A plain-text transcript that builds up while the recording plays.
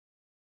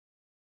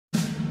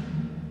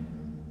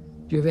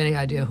Do you have any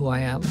idea who I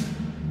am?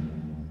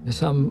 If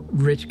some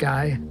rich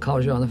guy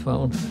calls you on the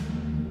phone,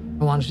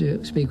 I wanted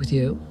to speak with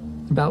you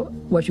about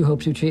what you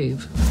hope to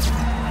achieve.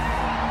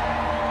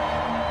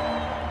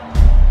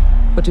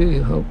 What do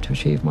you hope to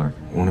achieve, Mark?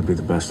 I want to be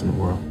the best in the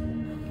world.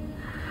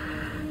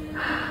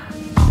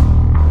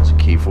 It's a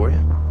key for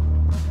you.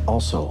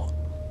 Also,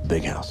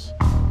 big house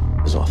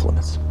is off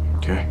limits.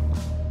 Okay.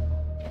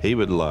 He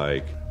would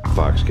like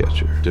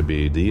Foxcatcher to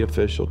be the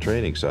official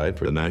training site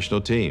for the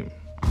national team.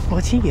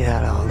 What's he get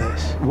out of all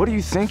this? What are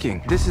you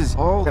thinking? This is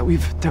all that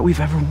we've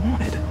ever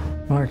wanted.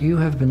 Mark, you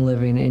have been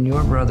living in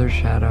your brother's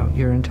shadow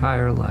your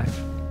entire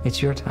life.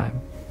 It's your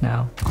time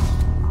now.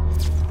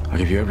 I'll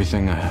give you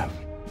everything I have.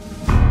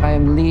 I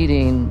am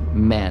leading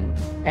men,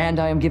 and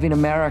I am giving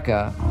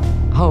America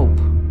hope.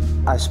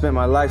 I spent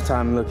my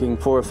lifetime looking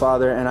for a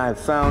father, and I have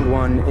found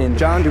one in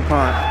John du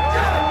Pont.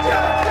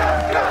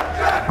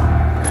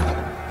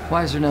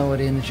 Why is there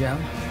nobody in the gym?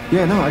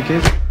 Yeah, no, I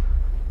get it.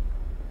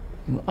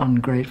 You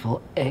ungrateful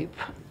ape.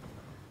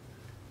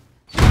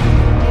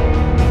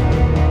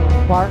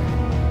 Mark?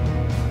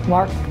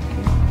 Mark?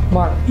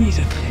 Mark?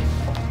 Easy.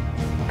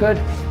 Good.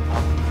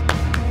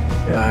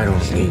 I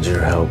don't need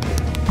your help.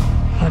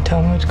 Want to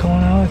tell me what's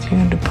going on with you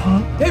and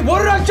DuPont? Hey, what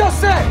did I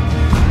just say?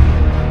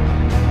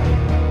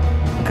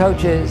 A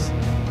coach is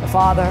a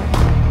father.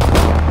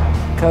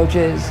 A coach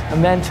is a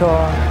mentor.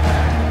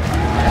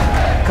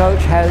 A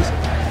coach has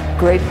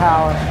great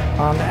power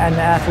on an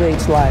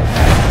athlete's life.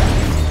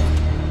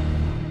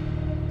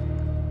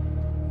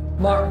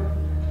 Mark.